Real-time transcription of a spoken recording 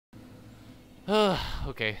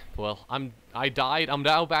Okay, well, I died. I'm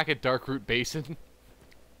now back at Darkroot Basin.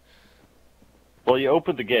 Well, you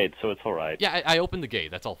opened the gate, so it's alright. Yeah, I opened the gate.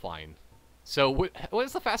 That's all fine. So, what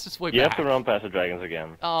is the fastest way You back? have to run past the dragons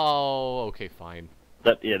again. Oh, okay, fine.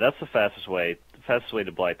 Yeah, that's the fastest way. The fastest way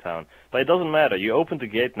to Blight Town. But it doesn't matter. You opened the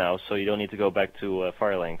gate now, so you don't need to go back to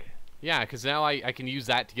Firelink. Yeah, because now I can use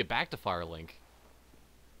that to get back to Firelink.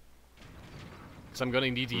 So I'm going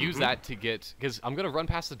to need to use that to get... Because I'm going to run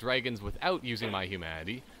past the dragons without using my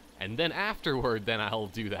humanity. And then afterward, then I'll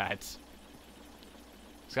do that.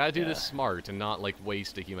 So I gotta do this smart and not, like,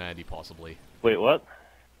 waste a humanity, possibly. Wait, what?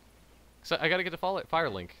 So I gotta get to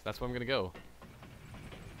Firelink. That's where I'm gonna go.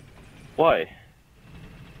 Why?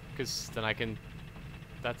 Because then I can...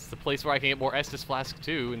 That's the place where I can get more Estus Flask,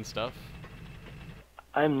 too, and stuff.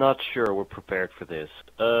 I'm not sure we're prepared for this.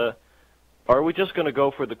 Are we just gonna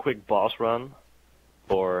go for the quick boss run?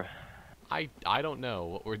 Or... I don't know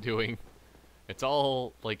what we're doing. It's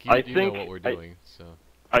all, like, you know what we're doing, so...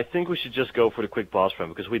 I think we should just go for the quick boss run,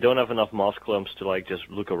 because we don't have enough moss clumps to, like, just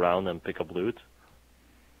look around and pick up loot.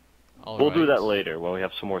 We'll do that later, when we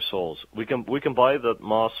have some more souls. We can buy the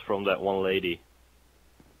moss from that one lady.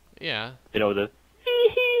 Yeah. You know, the...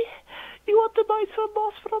 You want to buy some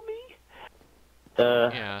moss from me?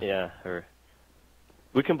 Yeah, her.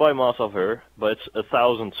 We can buy moss of her, but it's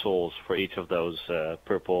 1,000 souls for each of those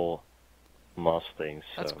purple moss things.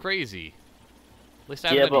 So. That's crazy. At least I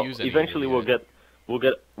haven't had to use any. Eventually we'll get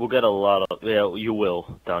a lot of... Yeah, you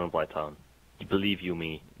will, down in Blight Town. Believe you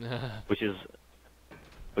me. which is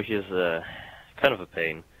kind of a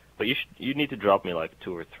pain. But you need to drop me like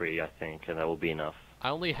 2 or 3, I think, and that will be enough. I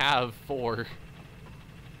only have 4.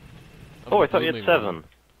 Oh, I thought you had 7.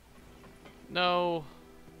 No.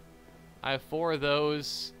 I have 4 of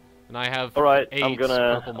those, and I have 8 I'm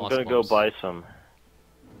purple moss gonna go clumps. buy some.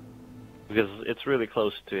 Because it's really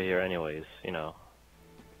close to here anyways, you know.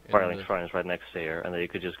 Firelink Shrine is right next to here, and then you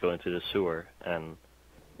could just go into the sewer and...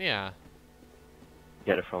 Yeah.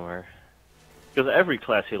 Get it from her. Because every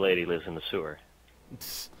classy lady lives in the sewer.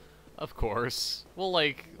 Of course. Well,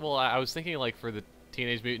 I was thinking, like, for the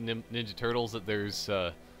Teenage Mutant Ninja Turtles that there's,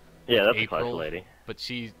 yeah, that's April, a classy lady. But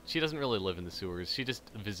she doesn't really live in the sewers. She just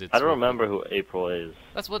visits. I don't remember who April is.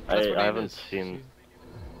 That's what I her name haven't is. seen...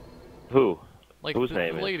 Who? Like Whose the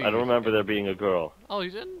name is? lady. I don't remember there being a girl. Oh, you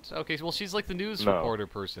didn't? Okay, well, she's like the news reporter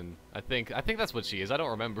person. I think that's what she is. I don't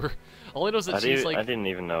remember. All I know is that she's like... I didn't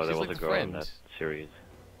even know there was like a girl in that series.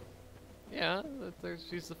 Yeah,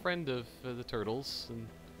 she's the friend of the turtles, and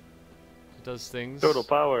she does things. Turtle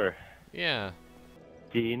power! Yeah.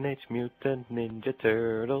 Teenage Mutant Ninja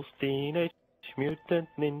Turtles, Teenage Mutant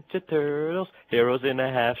Ninja Turtles, heroes in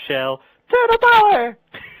a half shell, turtle power!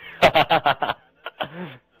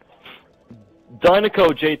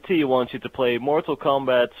 Dynaco JT wants you to play Mortal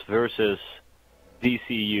Kombat versus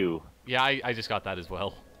DCU. Yeah, I just got that as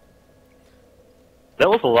well. That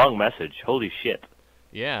was a long message, holy shit.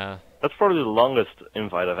 Yeah. That's probably the longest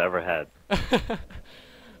invite I've ever had.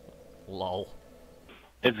 Lol.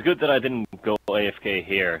 It's good that I didn't go AFK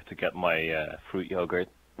here to get my fruit yogurt,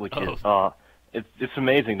 which is it's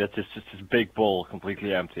amazing that it's just this big bowl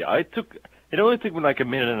completely empty. It only took me like a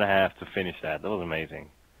minute and a half to finish that. That was amazing.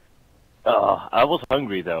 I was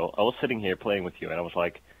hungry though. I was sitting here playing with you, and I was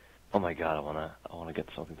like, "Oh my god, I wanna get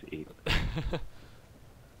something to eat."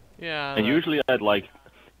 Yeah. And usually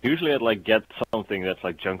I'd get something that's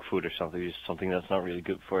like junk food or something, just something that's not really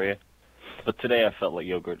good for you. But today I felt like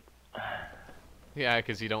yogurt. Yeah,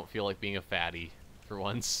 because you don't feel like being a fatty for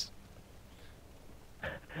once.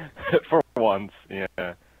 For once, yeah.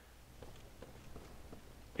 Cause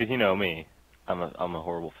you know me, I'm a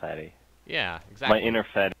horrible fatty. Yeah, exactly.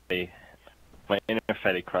 My inner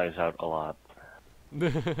fatty cries out a lot.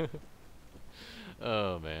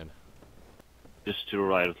 Oh man. Just to the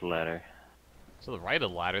right of the ladder. To the right of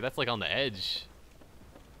the ladder? That's like on the edge.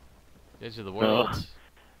 The edge of the world.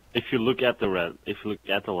 If you look at the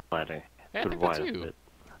ladder, Yeah, I think that too.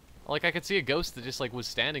 Like I could see a ghost that just like was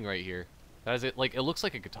standing right here. That is it looks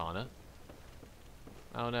like a katana.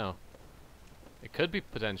 I don't know. It could be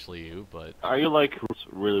potentially you, but... Are you like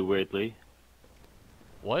really weirdly?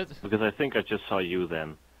 What? Because I think I just saw you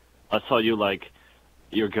then. I saw you like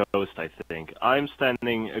your ghost, I think. I'm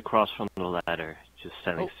standing across from the ladder, just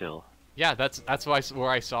standing still. Yeah, that's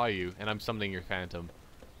where I saw you, and I'm summoning your phantom.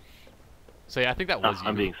 So yeah, I think that was you.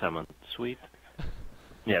 I'm being summoned. Sweet.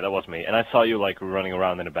 Yeah, that was me. And I saw you like running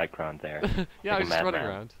around in the background there. Yeah, like I was just running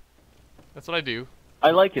around. That's what I do.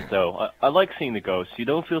 I like it though. I like seeing the ghosts. You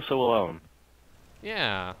don't feel so alone.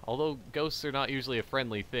 Yeah, although ghosts are not usually a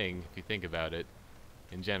friendly thing, if you think about it,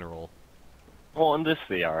 in general. Well, in this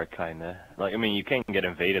they are, kinda. Like, I mean, you can get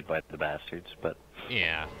invaded by the bastards, but...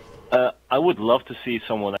 Yeah. I would love to see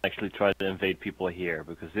someone actually try to invade people here,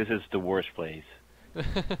 because this is the worst place.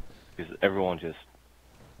 Because everyone just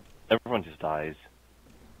dies.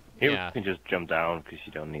 Here Yeah. you can just jump down, because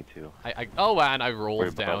you don't need to. Oh, and I Worry rolled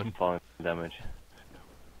about down. falling damage.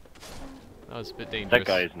 That was a bit dangerous. That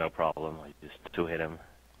guy is no problem, I just two-hit him.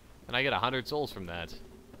 And I get 100 souls from that.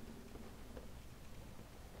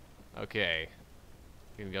 Okay.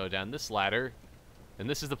 We can go down this ladder. And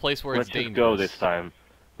this is the place where Let's it's dangerous. just go this time.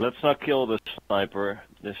 Let's not kill the sniper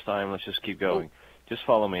this time, let's just keep going. Oh. Just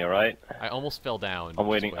follow me, alright? I almost fell down. I'm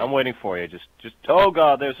waiting. Just wait. I'm waiting for you. Just. Oh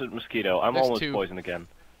God, there's a mosquito. I'm There's almost two. poisoned again.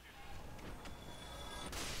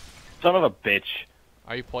 Son of a bitch.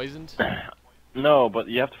 Are you poisoned? No, but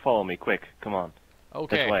you have to follow me. Quick, come on.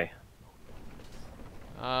 Okay. This way.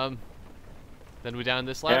 Then we down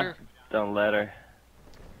this ladder? Yeah, down ladder.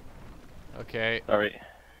 Okay. Sorry.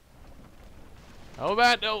 Oh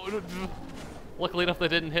man, no! Luckily enough, that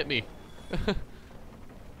didn't hit me.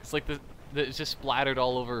 It's like it's just splattered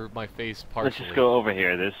all over my face partially. Let's just go over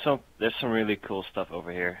here. There's some really cool stuff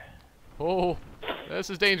over here. Oh, this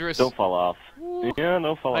is dangerous. Don't fall off. Ooh. Yeah,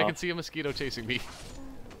 don't fall I off. can see a mosquito chasing me.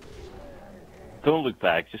 Don't look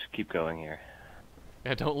back. Just keep going here.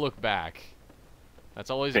 Yeah, don't look back. That's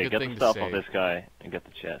always a Okay, good get thing the to stuff say. off this guy and get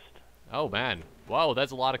the chest. Oh man, wow,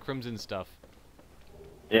 that's a lot of crimson stuff.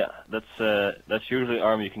 Yeah, that's usually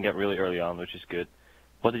armor you can get really early on, which is good.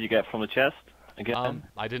 What did you get from the chest again?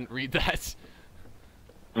 I didn't read that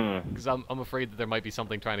because I'm afraid that there might be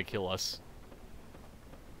something trying to kill us.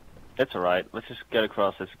 It's alright. Let's just get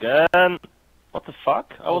across this again. What the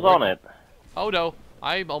fuck? I was on it. Oh no,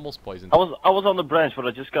 I'm almost poisoned. I was on the branch, but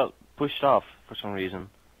I just got pushed off for some reason.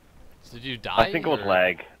 So did you die? I think it was or...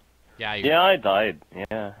 lag. Yeah. Yeah, I died.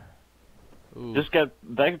 Yeah. Ooh. Just get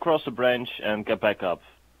back across the branch and get back up.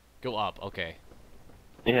 Go up. Okay.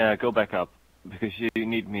 Yeah, go back up because you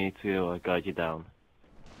need me to guide you down.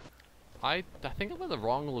 I think I'm in the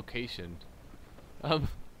wrong location.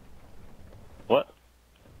 What?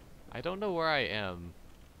 I don't know where I am.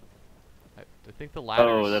 I think the ladder.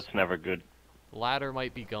 Oh, that's never good. Ladder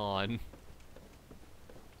might be gone.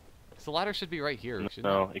 'Cause the ladder should be right here, shouldn't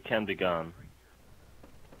No, it can be gone.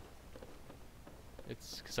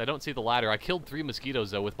 It's because I don't see the ladder. I killed 3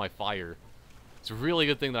 mosquitoes though with my fire. It's a really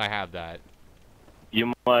good thing that I have that.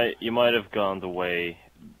 You might have gone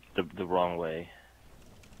the wrong way.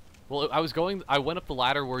 Well, I went up the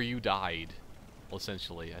ladder where you died, well,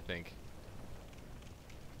 essentially, I think.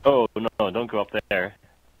 Oh no, don't go up there.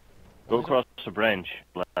 Go Well, across the branch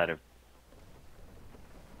ladder.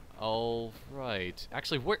 Oh, right.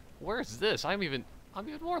 Actually, where is this? I'm even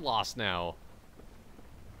more lost now.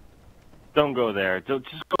 Don't go there. Just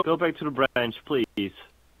go back to the branch, please.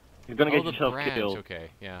 You're gonna get the yourself branch. killed. Okay,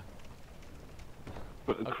 yeah.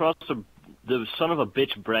 Across the son of a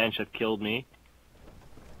bitch branch that killed me.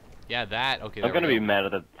 Yeah, that. Okay. I'm there gonna we be go. mad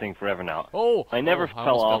at that thing forever now. Oh! I never I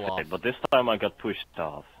fell almost off it, but this time I got pushed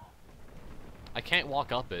off. I can't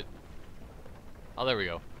walk up it. Oh, there we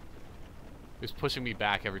go. It was pushing me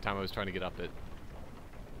back every time I was trying to get up it.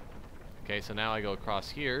 Okay, so now I go across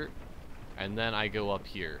here, and then I go up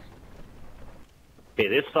here. Okay,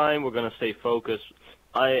 this time we're gonna stay focused.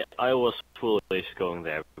 I was foolish going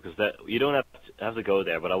there because that you don't have to go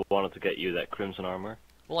there, but I wanted to get you that crimson armor.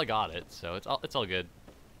 Well, I got it, so it's all good.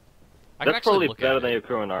 I can That's actually probably look better at than it. your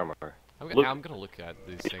current armor. I'm Look, gonna look at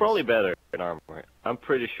these it's things. probably better than armor. I'm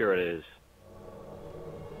pretty sure it is.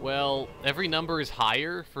 Well, every number is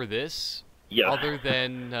higher for this, Yeah. other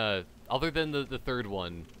than the third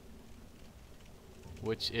one,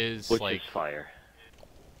 which is Which like is fire.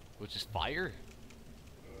 which is fire.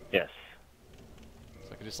 Yes.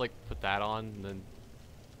 So I could just like put that on and then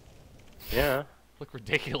Yeah. look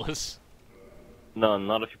ridiculous. No,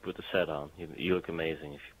 not if you put the set on. You look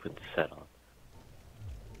amazing if you put the set on.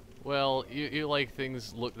 Well, you like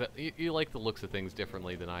things you like the looks of things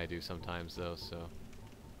differently than I do sometimes though, so.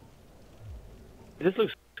 This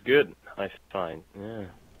looks good, I find. Yeah.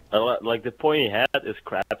 Like the pointy hat is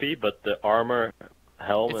crappy, but the armor,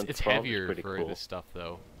 helm, and It's front heavier is pretty for cool. this stuff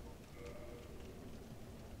though.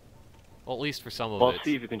 Well, at least for some of Well, it.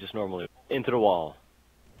 see if you can just normally into the wall.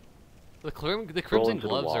 The crimson into the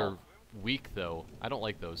gloves wall. are weak though. I don't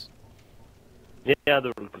like those. Yeah,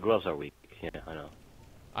 the gloves are weak. Yeah, I know.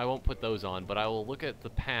 I won't put those on, but I will look at the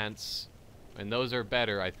pants, and those are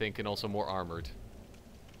better, I think, and also more armored.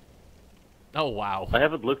 Oh wow! I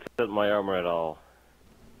haven't looked at my armor at all.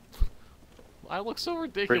 I look so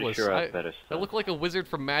Pretty ridiculous. sure I have better I stuff. look like a wizard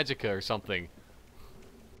from Magicka or something.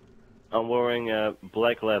 I'm wearing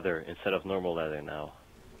black leather instead of normal leather now,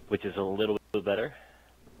 which is a little bit better.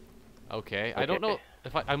 Okay. I don't know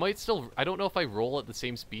if I might still. I don't know if I roll at the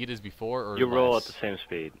same speed as before or You less. roll at the same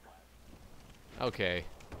speed. Okay.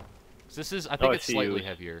 So this is. I think it's slightly you,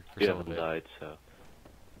 heavier for you some of haven't it. died, so.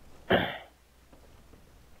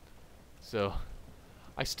 So,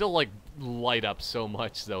 I still like light up so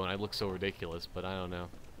much though, and I look so ridiculous. But I don't know.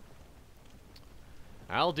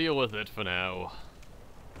 I'll deal with it for now.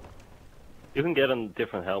 You can get a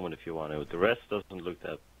different helmet if you want to. The rest doesn't look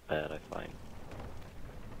that bad, I find.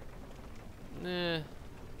 Nah,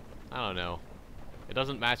 I don't know. It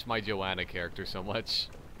doesn't match my Joanna character so much.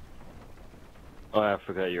 Oh, I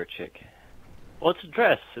forgot you're a chick. Well, it's a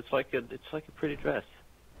dress. It's like a pretty dress.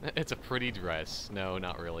 It's a pretty dress. No,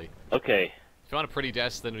 not really. Okay. If you want a pretty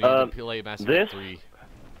dress, then we need to play Mass Effect 3.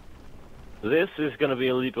 This is gonna be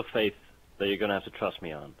a leap of faith that you're gonna have to trust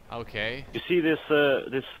me on. Okay. You see this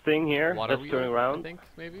this thing here Water that's wheel, turning around? I think,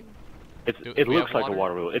 maybe? It looks like a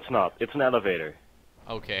water wheel. It's not. It's an elevator.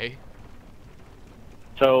 Okay.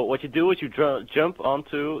 So what you do is you jump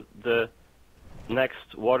onto the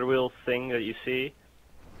next water wheel thing that you see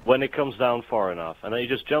when it comes down far enough, and then you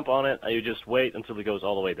just jump on it and you just wait until it goes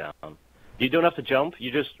all the way down. You don't have to jump.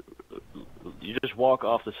 You just walk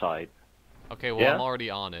off the side. Okay. Well, yeah? I'm already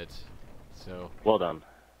on it. So. Well done.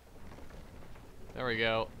 There we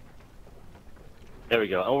go. There we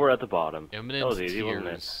go. And we're at the bottom. Imminent easy, wasn't it?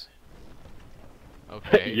 tears.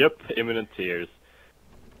 Okay. Yep. Imminent tears.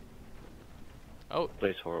 Oh,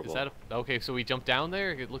 place horrible. is that okay? So we jump down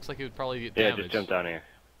there. It looks like it would probably get yeah, damaged. just jump down here.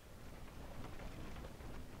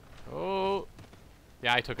 Oh,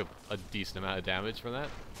 yeah, I took a decent amount of damage from that.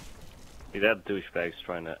 See, that douchebag's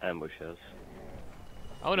trying to ambush us.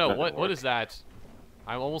 Oh no! What is that?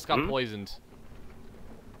 I almost got poisoned.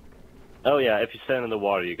 Oh yeah, if you stand in the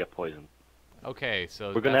water, you get poisoned. Okay,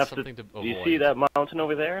 so we're gonna that's have something to Do avoid. you see that mountain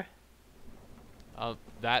over there?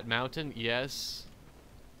 That mountain, yes.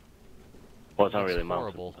 Well, it's not Looks really a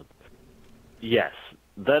mountain. horrible. But yes,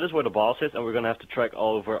 that is where the boss is, and we're gonna have to trek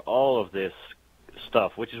over all of this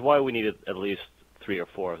stuff, which is why we needed at least 3 or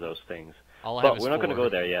 4 of those things. But we're not gonna go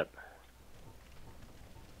there yet.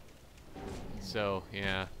 So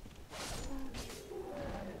yeah.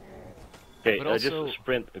 Okay, But also, just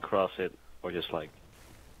sprint across it, or just like.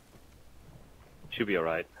 Should be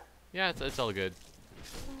alright. Yeah, it's all good.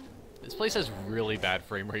 This place has really bad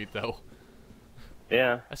frame rate, though.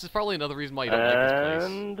 Yeah. This is probably another reason why you don't like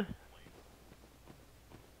this place.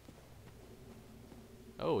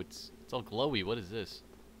 Oh, it's all glowy. What is this?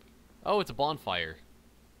 Oh, it's a bonfire.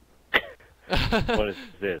 What is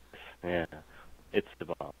this? Yeah, it's the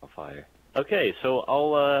bonfire. Okay, so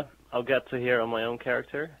I'll get to here on my own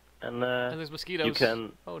character, and there's mosquitoes. You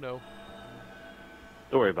can. Oh no.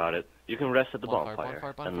 Don't worry about it. You can rest at the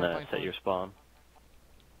bonfire, and set your spawn.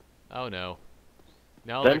 Oh no.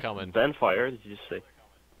 No, they're coming. Then fire, did you just say?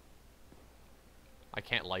 I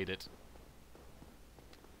can't light it.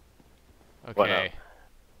 Why not? Okay.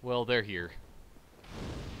 Well, they're here.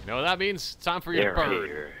 You know what that means? It's time for you to burn.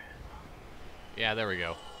 Here. Yeah, there we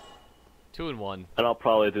go. 2 in 1. And I'll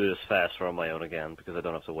probably do this faster on my own again, because I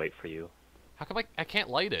don't have to wait for you. How come I can't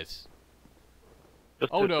light it?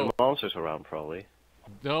 Just oh no. The monsters around, probably.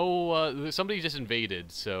 No, somebody just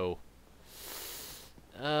invaded, so...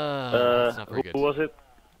 that's not very good. Who was it?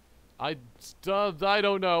 I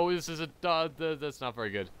don't know. This is that's not very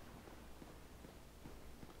good.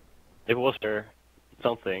 It was her.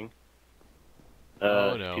 Something.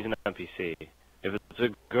 Oh no. She's an NPC. If it's a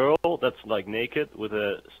girl that's like naked with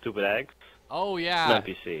a stupid axe. Oh yeah. It's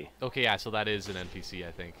an NPC. Okay, yeah. So that is an NPC,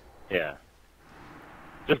 I think. Yeah.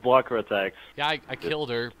 Just block her attacks. Yeah, I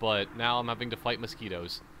killed her, but now I'm having to fight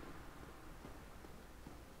mosquitoes.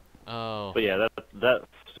 Oh. But yeah, that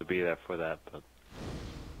to be there for that. But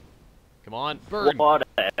come on, burn.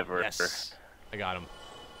 Whatever. Yes, I got him.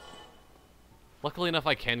 Luckily enough,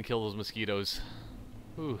 I can kill those mosquitoes.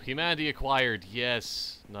 Ooh, humanity acquired.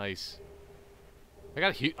 Yes, nice. I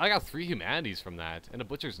got 3 humanities from that and a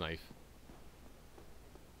butcher's knife.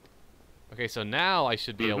 Okay, so now I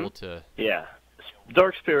should be able to. Yeah.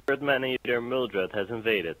 Dark Spirit Man-Eater Mildred has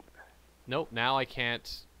invaded. Nope, now I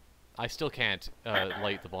can't. I still can't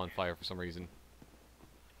light the bonfire for some reason.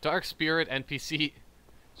 Dark Spirit NPC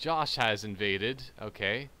Josh has invaded.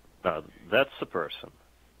 Okay. No, that's the person.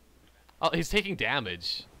 Oh, he's taking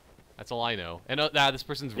damage. That's all I know. And this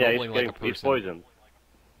person's yeah, rolling like a person. He's poisoned.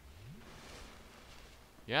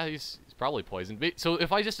 Yeah, he's probably poisoned. So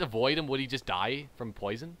if I just avoid him, would he just die from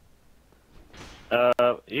poison?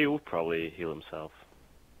 He would probably heal himself.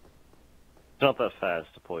 It's not that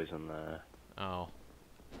fast to poison. Oh.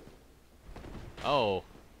 Oh.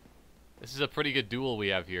 This is a pretty good duel we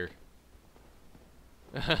have here.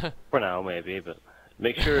 For now, maybe, but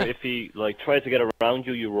make sure if he like tries to get around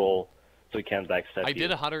you, you roll so he can't backstab you. I did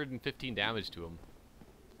 115 damage to him.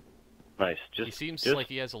 Nice. He seems like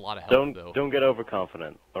he has a lot of health, though. Don't get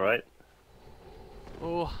overconfident, alright?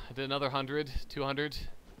 Oh, I did another 100, 200.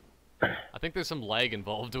 I think there's some lag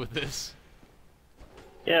involved with this.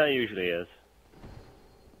 Yeah, it usually is.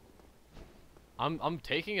 I'm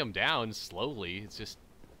taking him down slowly. It's just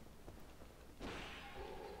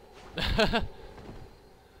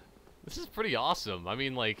this is pretty awesome. I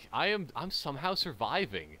mean, like, I'm somehow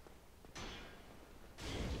surviving.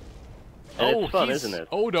 And it's fun, isn't it?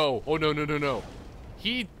 Oh no! Oh no! No! No! No!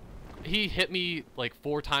 He hit me like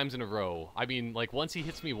 4 times in a row. I mean, like, once he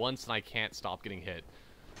hits me once, and I can't stop getting hit.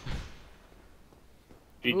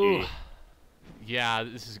 GG. Yeah,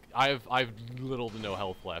 this is. I've little to no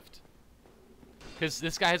health left. Because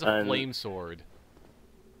this guy has a flame sword.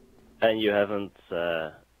 And you haven't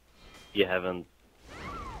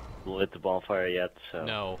lit the bonfire yet, so...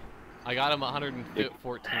 No. I got him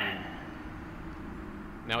 114.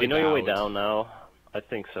 Now you know your way down now? I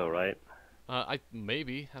think so, right?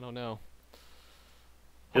 Maybe. I don't know.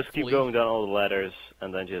 Just Hopefully. keep going down all the ladders,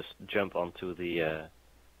 and then just jump onto the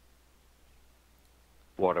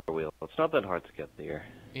water wheel. It's not that hard to get there.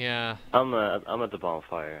 Yeah. I'm at the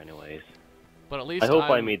bonfire, anyways. But at least I hope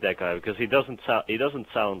I meet that guy, because he doesn't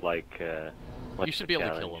sound like you should be able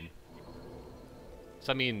to kill him.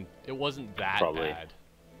 So I mean, it wasn't that bad.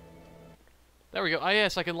 There we go. Ah,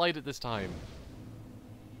 yes, I can light it this time.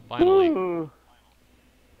 Finally. Woo!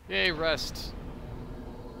 Yay, rest.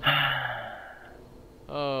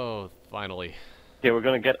 Oh, finally. Okay, we're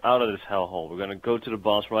gonna get out of this hellhole. We're gonna go to the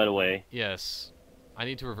boss right away. Yes. I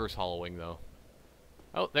need to reverse hollowing, though.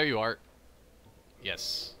 Oh, there you are.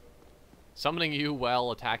 Yes. Summoning you while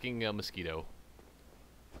attacking a mosquito.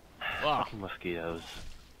 Wow. Fucking mosquitoes.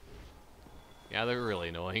 Yeah, they're really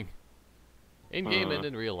annoying. In-game and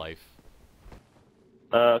in real life.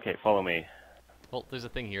 Okay, follow me. Well, there's a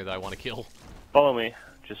thing here that I want to kill. Follow me.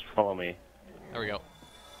 Just follow me. There we go.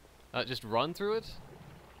 Just run through it?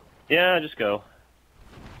 Yeah, just go.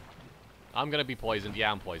 I'm gonna be poisoned.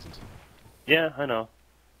 Yeah, I'm poisoned. Yeah, I know.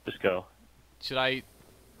 Just go. Should I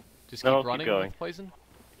just keep running going. with poison?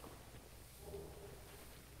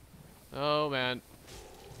 Oh, man.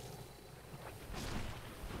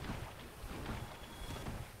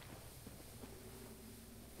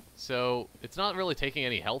 So, it's not really taking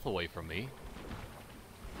any health away from me.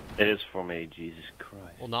 It is for me, Jesus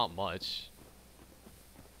Christ. Well, not much.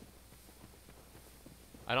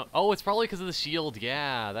 I don't... Oh, it's probably because of the shield.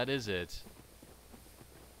 Yeah, that is it.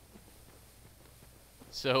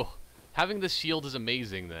 So, having this shield is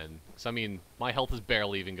amazing, then. Because, I mean, my health is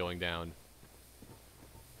barely even going down.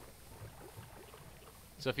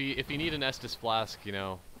 So if you need an Estus flask, you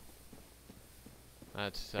know,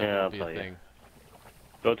 that yeah, would be a thing.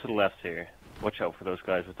 Go to the left here. Watch out for those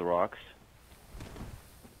guys with the rocks.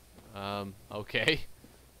 Okay.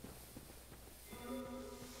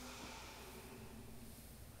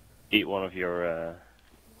 Eat one of your,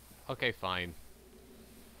 Okay, fine.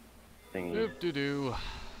 thingies. Doop-doo-doo.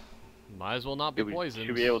 Might as well not be poisoned.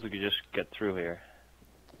 Should be able to just get through here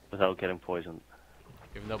without getting poisoned.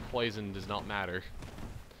 Even though poison does not matter.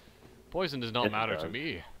 Poison does not matter to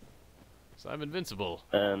me. So I'm invincible.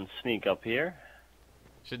 And sneak up here.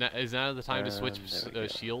 Is now the time to switch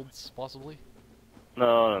shields, possibly?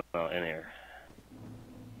 No, in here.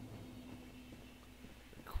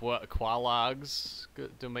 Quelaag's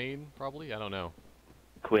domain, probably? I don't know.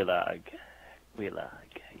 Quelaag,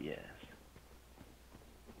 yes.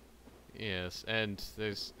 Yes, and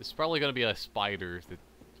there's probably going to be a spider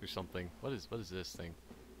or something. What is this thing?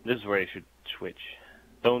 This is where you should switch.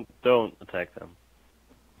 Don't attack them.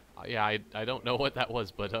 Yeah, I don't know what that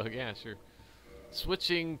was, but yeah, sure.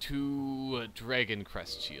 Switching to Dragon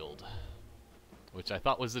Crest Shield, which I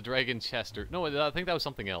thought was the Dragon Chest, or no, I think that was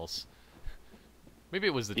something else. Maybe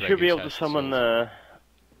it was the Dragon Chest. You should be able to summon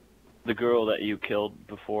the girl that you killed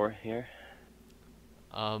before here.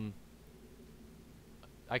 I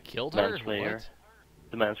killed her? Manslayer. What?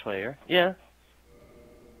 The Manslayer. Yeah.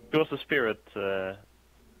 She was the spirit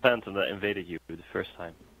phantom that invaded you the first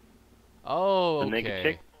time. Oh, okay. The naked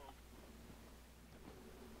chick.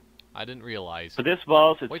 I didn't realize. For this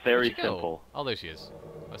boss, it's Wait, very where'd she go? simple. Oh, there she is.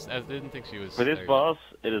 I didn't think she was. For this there boss,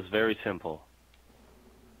 it is very simple.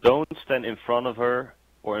 Don't stand in front of her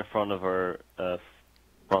or in front of her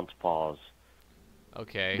front paws.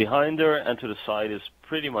 Okay. Behind her and to the side is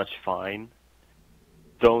pretty much fine.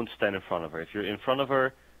 Don't stand in front of her. If you're in front of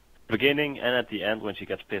her, beginning and at the end when she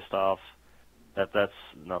gets pissed off, that's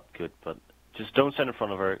not good. But just don't stand in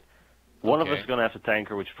front of her. One of us is gonna have to tank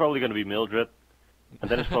her, which is probably gonna be Mildred. and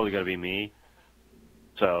then it's probably gonna be me.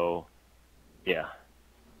 So, yeah.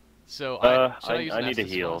 So I need a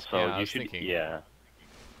heal. Flask? So yeah, you should. thinking. Yeah.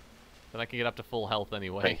 Then I can get up to full health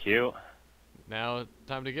anyway. Thank you. Now,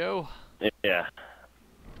 time to go. Yeah.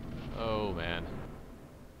 Oh man.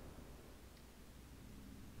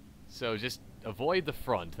 So just avoid the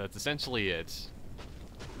front. That's essentially it.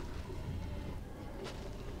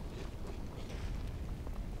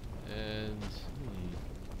 And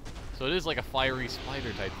so it is like a fiery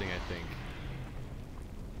spider type thing, I think.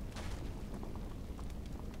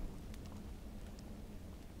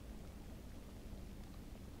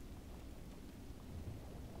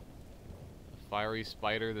 A fiery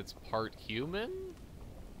spider that's part human?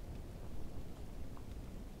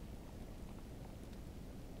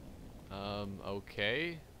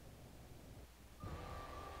 Okay.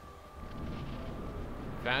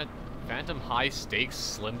 Phantom High Stakes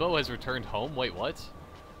Slimbo has returned home? Wait, what?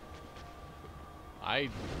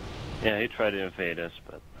 Yeah, he tried to invade us,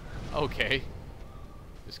 but... Okay.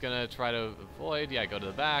 Just gonna try to avoid. Yeah, go to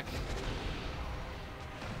the back.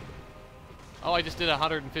 Oh, I just did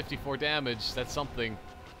 154 damage. That's something.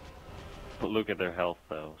 Look at their health,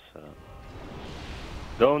 though, so...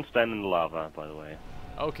 Don't stand in the lava, by the way.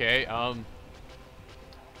 Okay,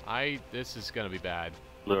 this is gonna be bad.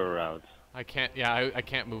 Lure her out. I can't, yeah, I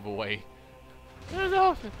can't move away.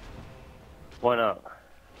 No. Why not?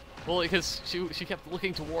 Well, because she kept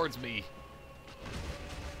looking towards me.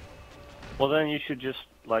 Well, then you should just,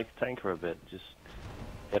 like, tank her a bit. Just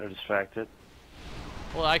get her distracted.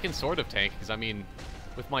 Well, I can sort of tank, because, I mean,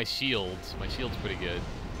 with my shield's pretty good.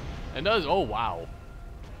 And does, oh, wow.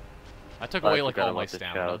 That took away, like, all my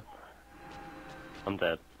stamina. I'm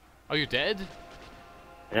dead. Oh, you're dead?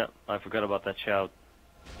 Yeah, I forgot about that shout.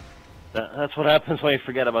 That's what happens when you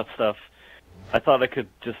forget about stuff. I thought I could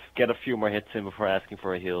just get a few more hits in before asking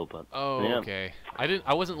for a heal, but... Oh, yeah. okay.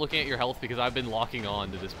 I wasn't looking at your health because I've been locking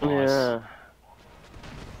on to this boss. Yeah.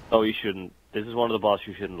 Oh, you shouldn't. This is one of the bosses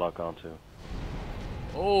you shouldn't lock onto.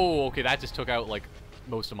 Oh, okay, that just took out, like,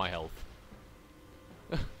 most of my health.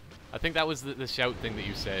 I think that was the shout thing that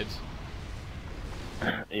you said.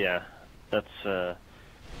 Yeah, that's,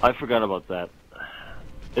 I forgot about that.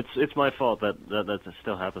 It's my fault that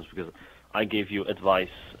still happens, because I gave you advice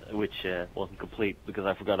which wasn't complete, because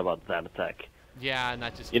I forgot about that attack. Yeah, and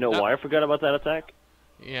that just... You know why I forgot about that attack?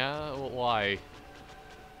 Yeah, well, why?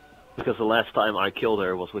 Because the last time I killed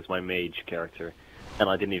her was with my mage character, and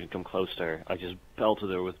I didn't even come close to her. I just pelted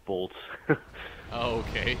her with bolts. Oh,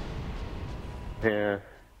 okay. Yeah.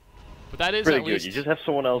 But that is pretty at good. least... You just have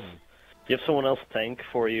someone else. You have someone else tank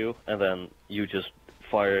for you, and then you just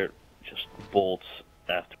fire just bolts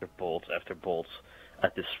after bolts after bolts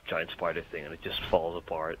at this giant spider thing, and it just falls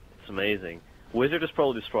apart. It's amazing. Wizard is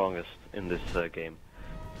probably the strongest in this game.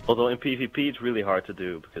 Although in PvP it's really hard to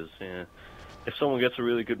do, because if someone gets a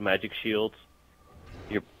really good magic shield,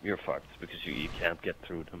 you're fucked, because you can't get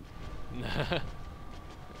through them.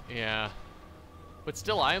 Yeah. But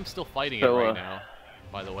still, I am still fighting it right now,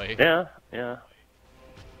 by the way. Yeah, yeah.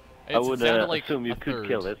 I would like assume you could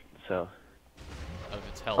kill it, so... Of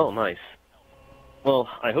its health. Oh, nice. Well,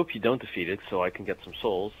 I hope you don't defeat it, so I can get some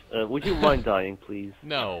souls. Would you mind dying, please?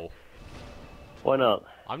 No. Why not?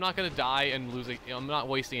 I'm not gonna die and losing... I'm not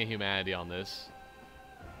wasting a humanity on this.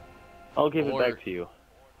 I'll give it back to you.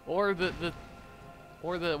 Or the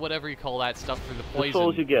whatever you call that stuff for the poison. The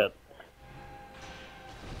souls you get.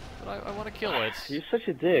 But I want to kill it. You're such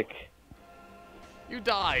a dick. You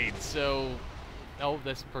died, so... Oh,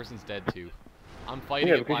 this person's dead too. I'm fighting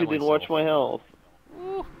it by because you didn't myself. watch my health.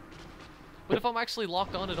 Woo. But if I'm actually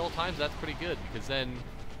locked on at all times, that's pretty good, because then...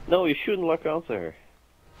 No, you shouldn't lock onto her.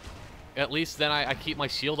 At least then I keep my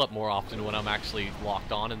shield up more often when I'm actually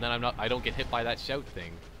locked on, and then I don't get hit by that shout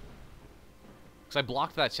thing. Because I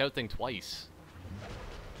blocked that shout thing twice.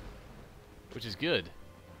 Which is good.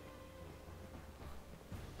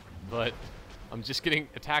 But I'm just getting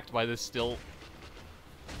attacked by this still.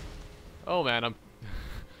 Oh man, I'm...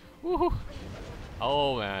 Woohoo!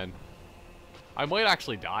 Oh man. I might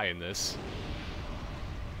actually die in this.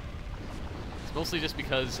 It's mostly just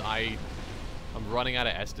because I'm running out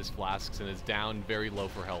of Estus flasks and it's down very low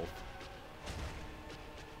for health.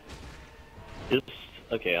 Just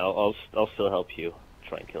okay. I'll still help you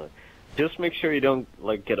try and kill it. Just make sure you don't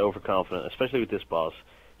like get overconfident, especially with this boss.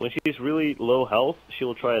 When she's really low health,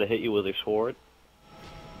 she'll try to hit you with her sword.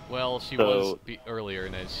 Well, she was earlier,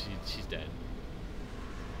 and then she's dead.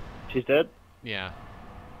 She's dead? Yeah.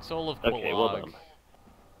 Soul of Quelaag. Okay, well done.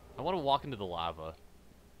 I want to walk into the lava.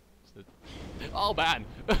 Oh, man!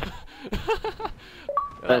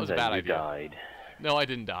 That was a bad idea. Died. No, I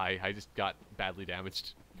didn't die. I just got badly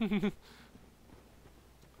damaged.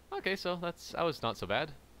 Okay, so that was not so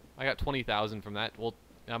bad. I got 20,000 from that. Well,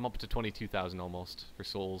 I'm up to 22,000 almost for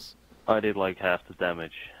souls. I did like half the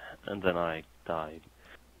damage, and then I died.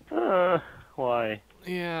 Why?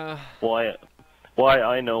 Yeah. Why? Why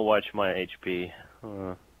I know watch my HP.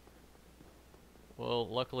 Well,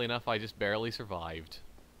 luckily enough, I just barely survived.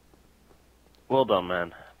 Well done,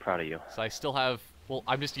 man. Proud of you. So I still have... Well,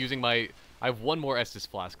 I'm just using my... I have one more Estus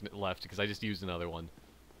flask left, because I just used another one.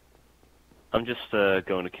 I'm just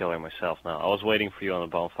going to kill her myself now. I was waiting for you on the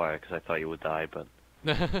bonfire, because I thought you would die, but...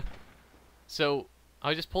 So,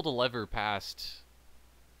 I just pulled a lever past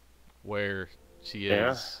where she is.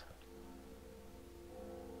 Yeah.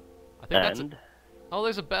 I think that's... Oh,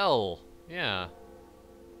 there's a bell. Yeah.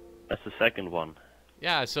 That's the second one.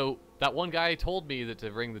 Yeah, so that one guy told me that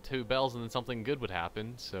to ring the 2 bells and then something good would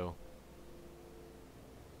happen, so...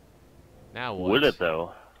 Now what? Would it,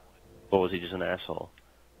 though? Or was he just an asshole?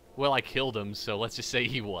 Well, I killed him, so let's just say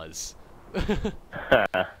he was.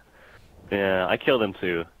 Yeah, I killed him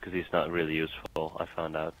too, because he's not really useful, I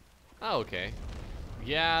found out. Oh, okay.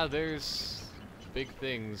 Yeah, there's big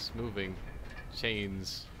things moving.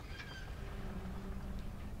 Chains.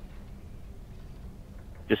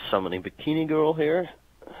 Just summoning Bikini Girl here.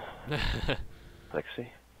 Sexy.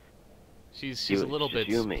 She's a little bit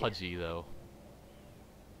pudgy, though.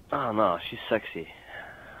 Oh no, she's sexy.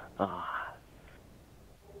 Ah.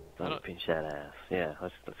 Don't pinch that ass. Yeah,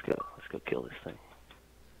 let's go kill this thing.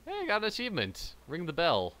 Hey, I got an achievement. Ring the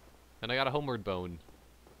bell. And I got a homeward bone.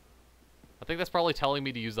 I think that's probably telling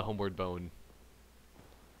me to use the homeward bone.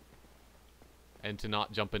 And to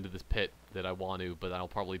not jump into this pit that I want to, but I'll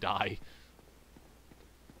probably die.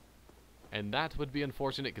 And that would be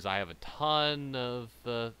unfortunate, because I have a ton of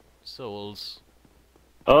souls.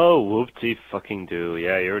 Oh, whoopty fucking do.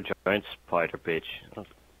 Yeah, you're a giant spider bitch.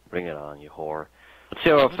 Bring it on, you whore. Let's see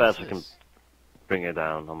how fast I can bring it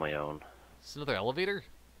down on my own. Is this another elevator?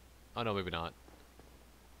 Oh no, maybe not.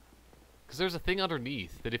 Because there's a thing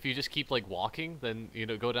underneath that if you just keep like walking, then you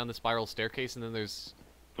know go down the spiral staircase, and then there's.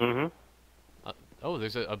 Oh,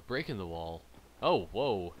 there's a break in the wall. Oh,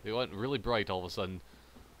 whoa! It went really bright all of a sudden.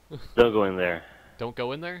 Don't go in there. Don't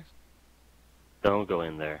go in there? Don't go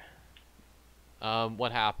in there.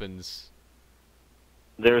 What happens?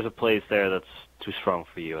 There's a place there that's too strong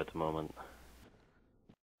for you at the moment.